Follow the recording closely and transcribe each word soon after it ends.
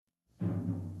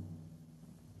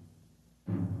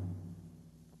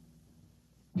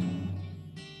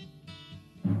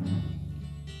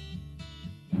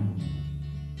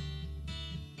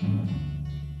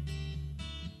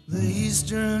The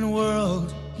Eastern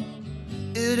world,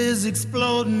 it is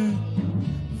exploding,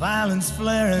 violence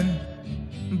flaring,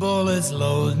 bullets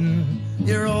loading.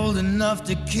 You're old enough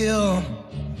to kill,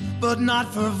 but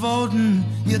not for voting.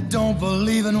 You don't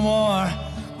believe in war,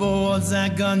 but what's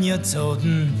that gun you're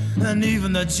toting? And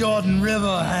even the Jordan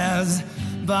River has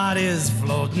bodies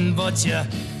floating. But you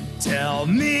tell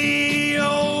me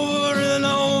over and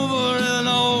over and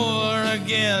over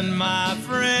again, my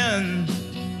friend,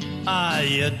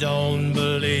 you don't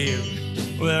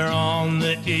believe we're on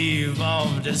the eve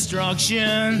of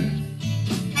destruction.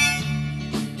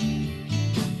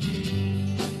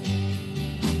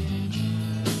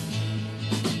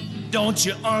 Don't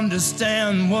you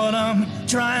understand what I'm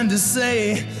trying to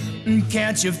say?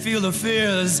 Can't you feel the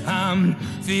fears I'm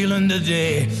feeling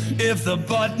today? If the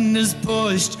button is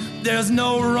pushed, there's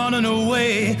no running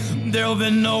away. There'll be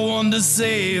no one to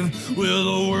save with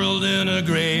the world in a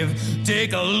grave.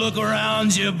 Take a look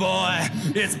around you, boy.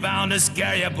 It's bound to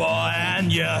scare you, boy.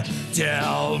 And you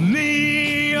tell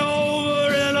me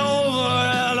over and over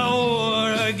and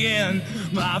over again,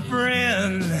 my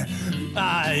friend,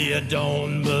 you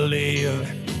don't believe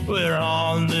we're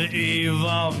on the eve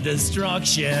of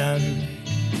destruction.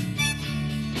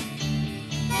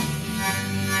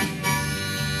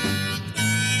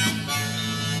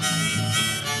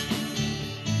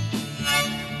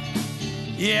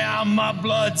 Yeah, my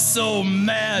blood's so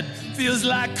mad, feels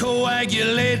like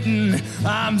coagulating.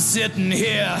 I'm sitting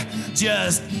here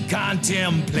just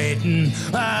contemplating.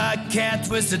 I can't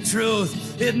twist the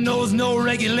truth, it knows no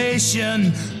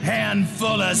regulation.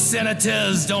 Handful of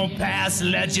senators don't pass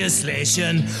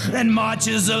legislation, and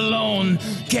marches alone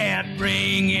can't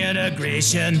bring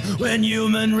integration. When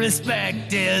human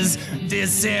respect is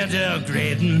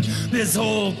disintegrating, this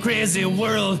whole crazy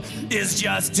world is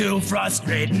just too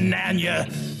frustrating. And you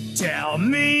tell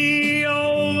me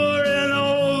over and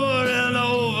over and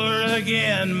over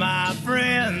again, my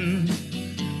friend,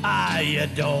 you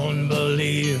don't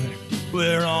believe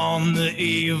we're on the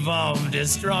eve of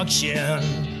destruction.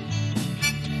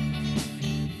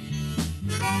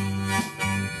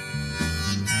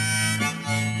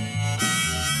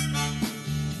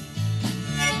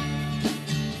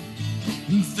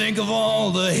 Think of all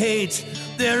the hate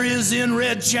there is in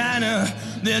Red China,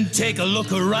 then take a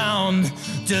look around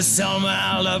to Selma,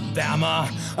 Alabama.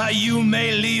 You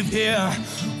may leave here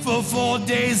for 4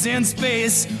 days in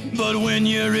space, but when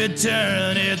you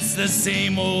return, it's the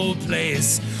same old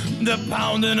place. The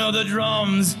pounding of the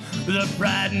drums, the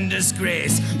pride and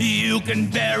disgrace. You can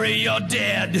bury your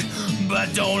dead,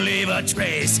 but don't leave a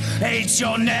trace. Hate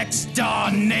your next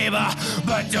door neighbor,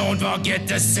 but don't forget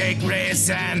to say grace.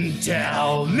 And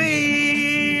tell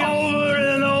me over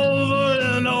and over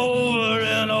and over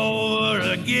and over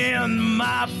again,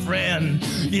 my friend,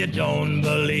 you don't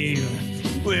believe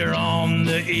we're on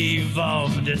the eve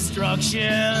of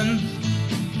destruction.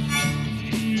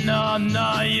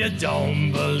 No, you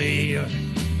don't believe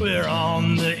we're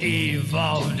on the eve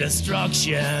of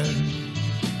destruction.